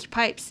want to check your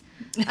pipes,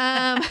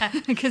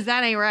 because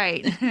that ain't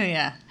right.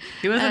 Yeah,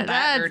 he wasn't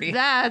that dirty.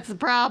 That's a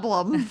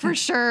problem for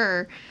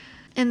sure.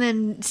 And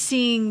then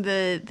seeing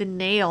the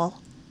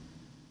nail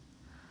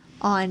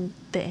on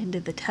the end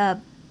of the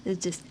tub is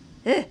just,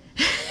 that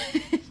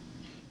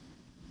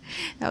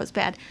was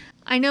bad.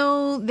 I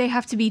know they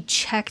have to be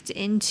checked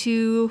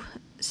into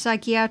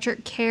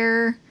psychiatric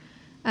care,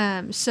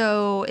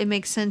 so it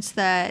makes sense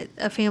that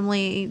a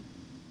family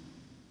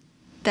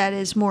that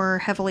is more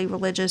heavily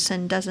religious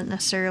and doesn't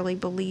necessarily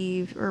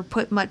believe or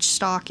put much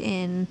stock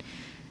in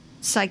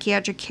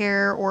psychiatric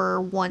care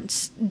or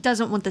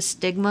doesn't want the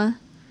stigma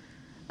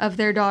of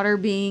their daughter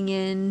being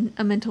in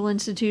a mental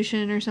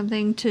institution or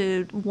something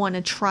to want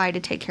to try to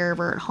take care of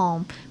her at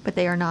home, but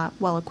they are not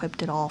well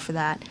equipped at all for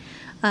that.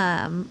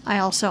 I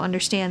also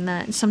understand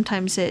that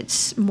sometimes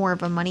it's more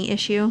of a money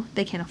issue.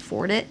 They can't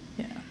afford it.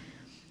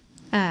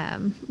 Yeah.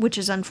 Which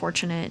is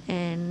unfortunate,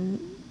 and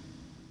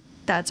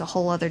that's a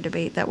whole other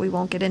debate that we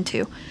won't get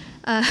into.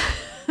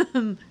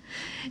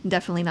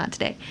 Definitely not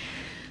today.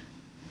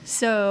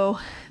 So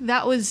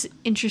that was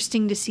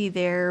interesting to see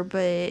there,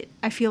 but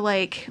I feel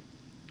like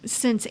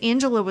since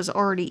Angela was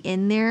already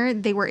in there,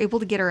 they were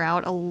able to get her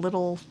out a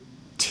little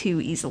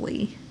too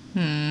easily.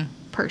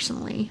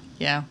 Personally.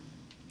 Yeah.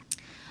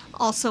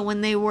 Also,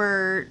 when they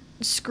were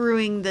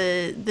screwing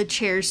the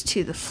chairs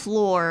to the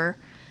floor,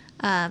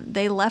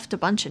 they left a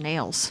bunch of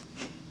nails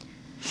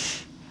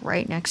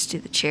right next to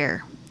the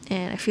chair.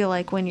 And I feel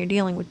like when you're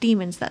dealing with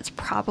demons, that's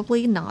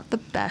probably not the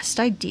best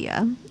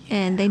idea. Yeah.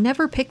 And they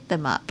never picked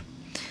them up.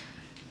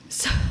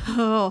 So I'm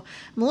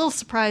a little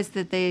surprised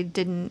that they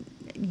didn't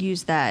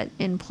use that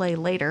in play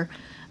later.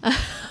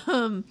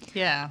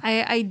 Yeah.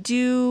 I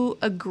do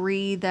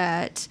agree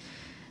that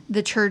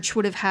the church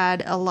would have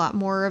had a lot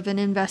more of an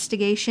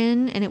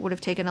investigation and it would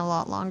have taken a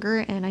lot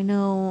longer. And I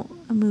know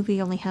a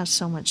movie only has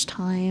so much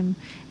time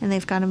and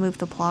they've got to move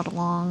the plot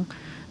along.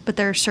 But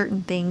there are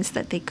certain things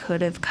that they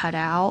could have cut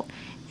out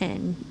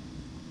and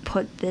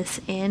put this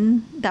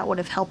in that would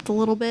have helped a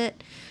little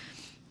bit.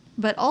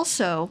 But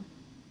also,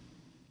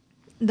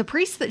 the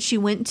priest that she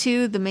went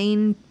to, the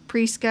main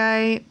priest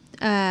guy,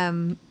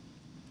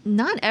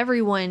 not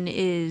everyone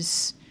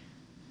is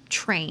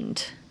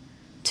trained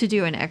to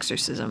do an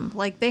exorcism.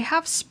 Like, they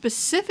have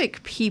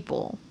specific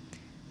people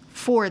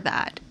for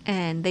that,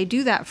 and they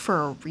do that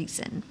for a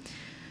reason.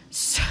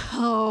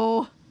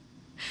 So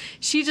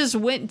she just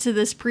went to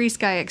this priest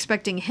guy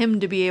expecting him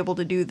to be able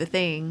to do the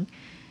thing,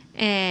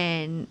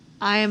 and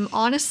I'm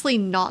honestly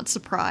not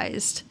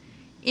surprised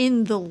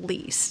in the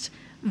least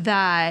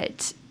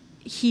that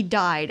he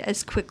died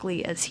as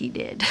quickly as he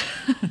did.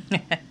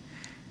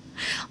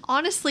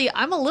 Honestly,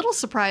 I'm a little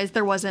surprised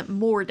there wasn't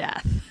more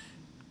death.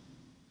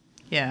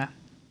 Yeah.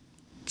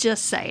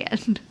 Just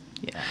saying.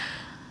 Yeah.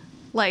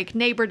 Like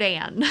Neighbor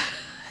Dan.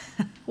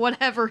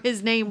 Whatever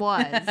his name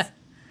was.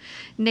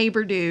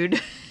 Neighbor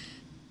dude.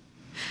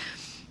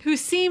 Who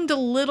seemed a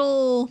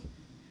little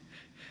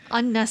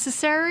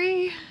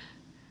unnecessary.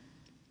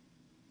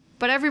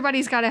 But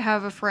everybody's got to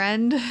have a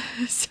friend.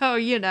 So,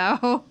 you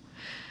know.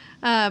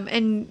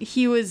 And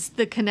he was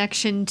the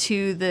connection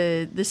to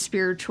the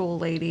spiritual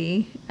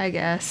lady, I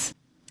guess.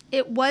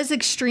 It was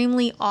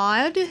extremely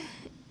odd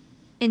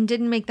and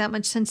didn't make that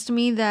much sense to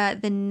me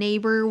that the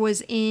neighbor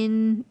was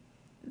in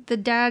the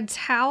dad's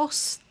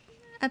house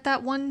at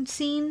that one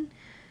scene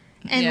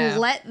and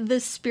let the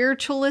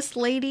spiritualist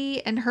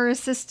lady and her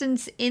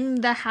assistants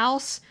in the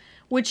house,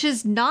 which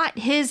is not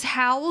his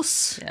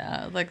house.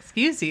 Yeah, like,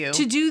 excuse you.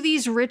 To do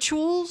these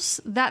rituals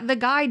that the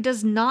guy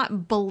does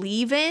not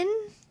believe in.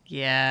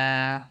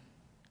 Yeah.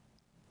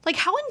 Like,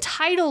 how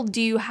entitled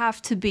do you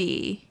have to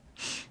be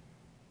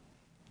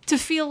to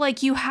feel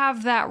like you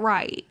have that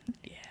right?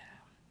 Yeah.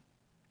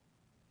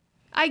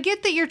 I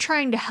get that you're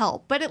trying to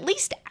help, but at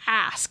least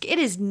ask. It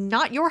is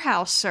not your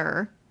house,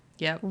 sir.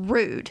 Yep.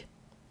 Rude.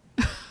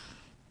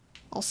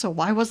 Also,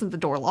 why wasn't the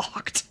door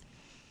locked?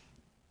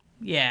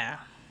 Yeah.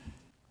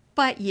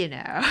 But, you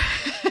know.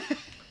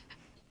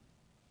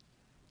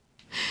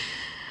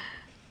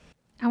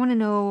 I want to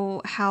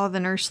know how the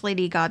nurse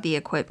lady got the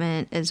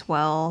equipment as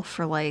well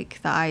for,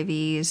 like, the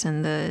IVs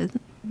and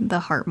the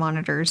heart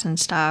monitors and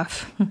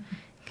stuff.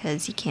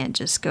 Because you can't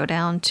just go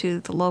down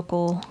to the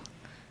local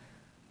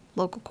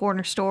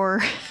corner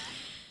store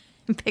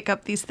and pick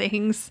up these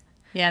things.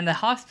 Yeah, and the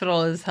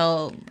hospital is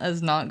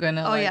not going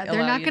to. Oh, yeah,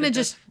 they're not going to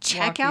just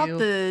check out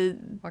the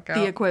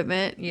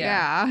equipment.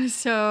 Yeah.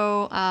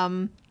 So,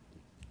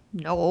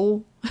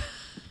 no.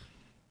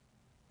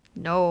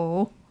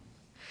 No.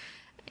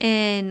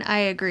 And I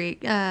agree.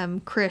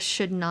 Chris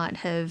should not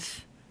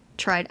have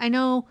tried. I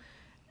know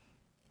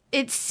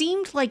it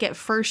seemed like at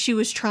first she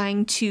was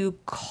trying to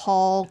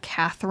call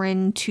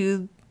Catherine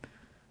to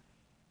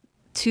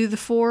the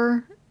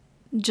fore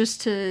just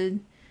to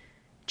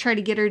try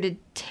to get her to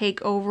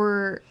take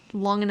over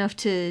long enough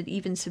to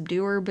even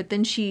subdue her. But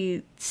then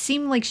she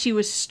seemed like she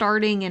was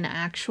starting an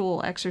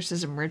actual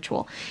exorcism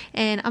ritual.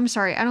 And I'm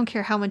sorry, I don't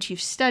care how much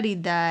you've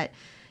studied that.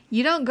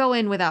 You don't go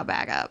in without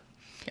backup.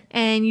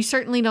 And you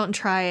certainly don't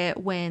try it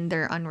when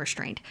they're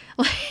unrestrained.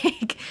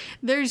 Like,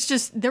 there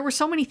were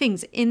so many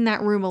things in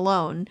that room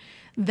alone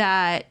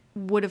that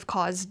would have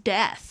caused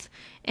death.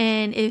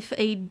 And if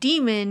a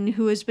demon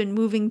who has been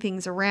moving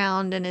things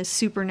around and is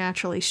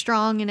supernaturally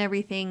strong and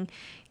everything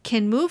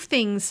can move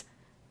things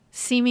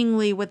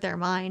seemingly with their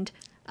mind,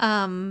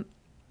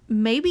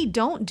 maybe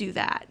don't do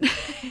that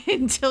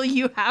until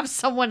you have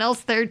someone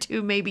else there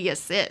to maybe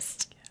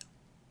assist.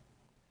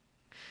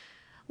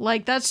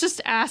 Like, that's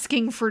just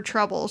asking for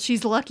trouble.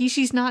 She's lucky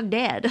she's not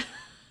dead.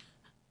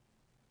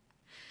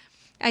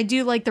 I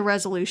do like the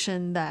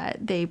resolution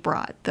that they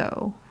brought,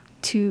 though,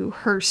 to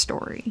her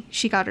story.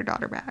 She got her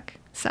daughter back.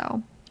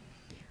 So,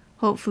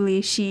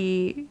 hopefully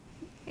she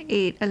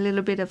ate a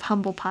little bit of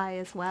humble pie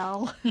as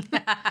well.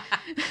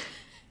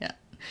 Yeah.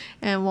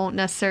 And won't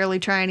necessarily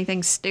try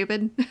anything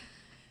stupid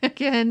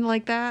again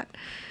like that.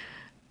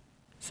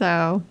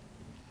 So,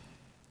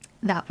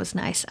 that was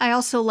nice. I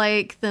also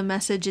like the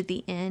message at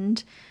the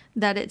end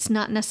that it's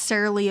not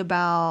necessarily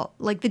about,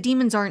 like, the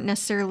demons aren't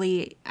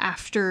necessarily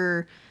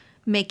after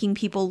making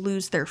people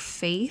lose their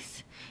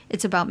faith.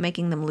 It's about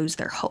making them lose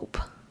their hope.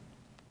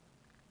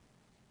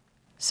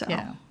 So,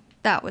 yeah.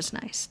 That was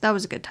nice. That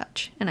was a good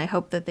touch. And I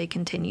hope that they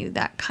continue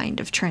that kind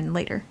of trend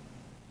later.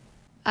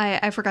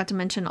 I forgot to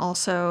mention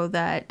also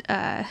that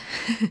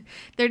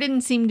there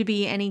didn't seem to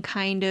be any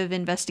kind of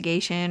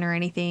investigation or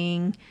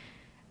anything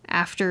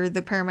after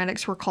the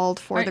paramedics were called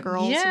for the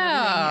girls and everything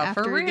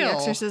after for real. the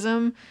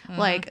exorcism. Mm-hmm.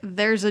 Like,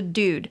 there's a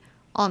dude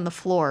on the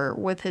floor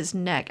with his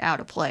neck out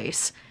of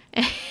place.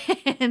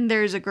 And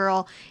there's a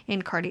girl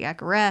in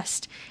cardiac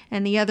arrest.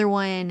 And the other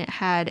one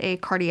had a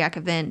cardiac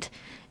event.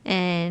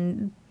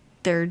 And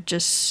they're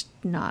just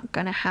not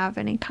going to have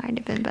any kind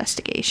of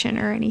investigation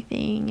or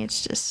anything.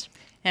 It's just...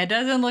 It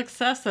doesn't look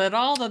sus at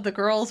all that the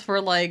girls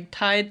were, like,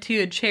 tied to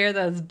a chair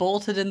that's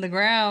bolted in the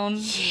ground.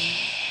 Yeah.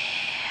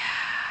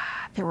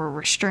 There were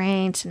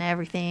restraints and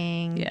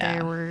everything. Yeah.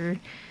 There were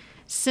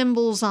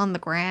symbols on the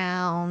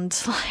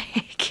ground.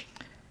 Like...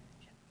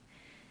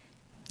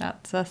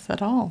 Not sus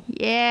at all.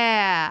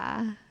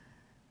 Yeah.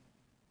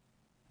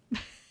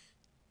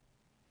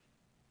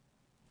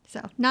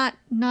 So, not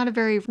a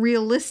very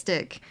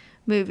realistic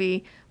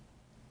movie,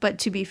 But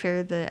to be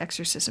fair, the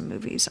exorcism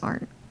movies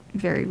aren't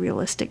very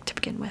realistic to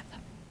begin with.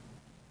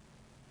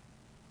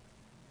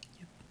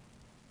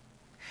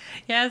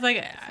 Yeah, it's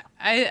like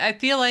I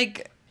feel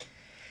like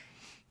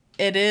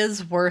it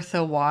is worth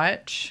a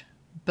watch,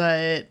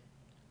 but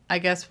I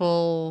guess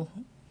we'll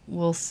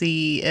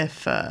see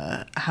if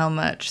how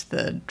much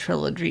the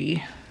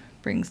trilogy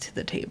brings to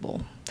the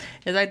table.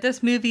 It's like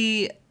this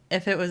movie,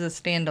 if it was a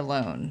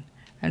standalone,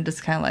 I'm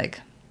just kind of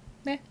like,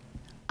 eh.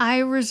 I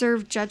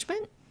reserve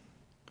judgment.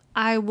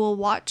 I will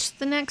watch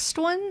the next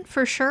one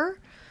for sure,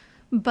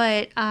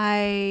 but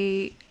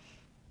I'm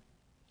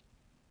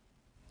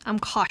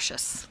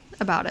cautious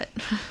about it.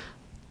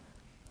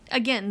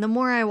 Again, the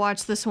more I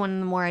watch this one,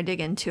 the more I dig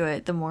into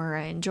it, the more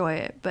I enjoy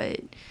it, but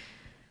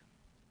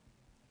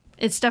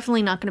it's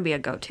definitely not going to be a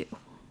go-to.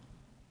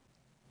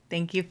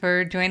 Thank you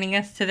for joining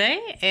us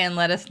today, and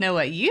let us know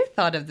what you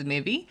thought of the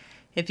movie.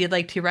 If you'd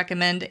like to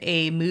recommend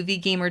a movie,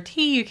 game, or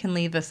tea, you can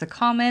leave us a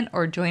comment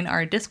or join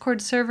our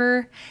Discord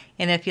server.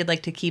 And if you'd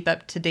like to keep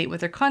up to date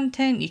with our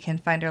content, you can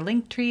find our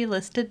link tree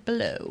listed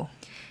below.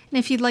 And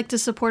if you'd like to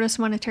support us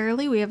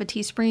monetarily, we have a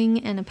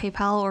Teespring and a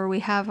PayPal, or we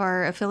have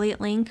our affiliate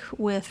link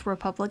with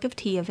Republic of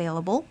Tea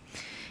available.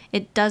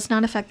 It does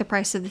not affect the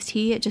price of the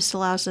tea, it just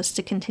allows us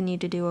to continue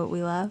to do what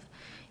we love.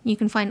 You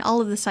can find all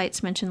of the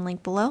sites mentioned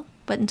linked below.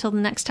 But until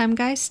the next time,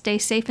 guys, stay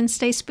safe and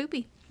stay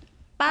spoopy.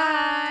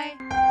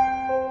 Bye!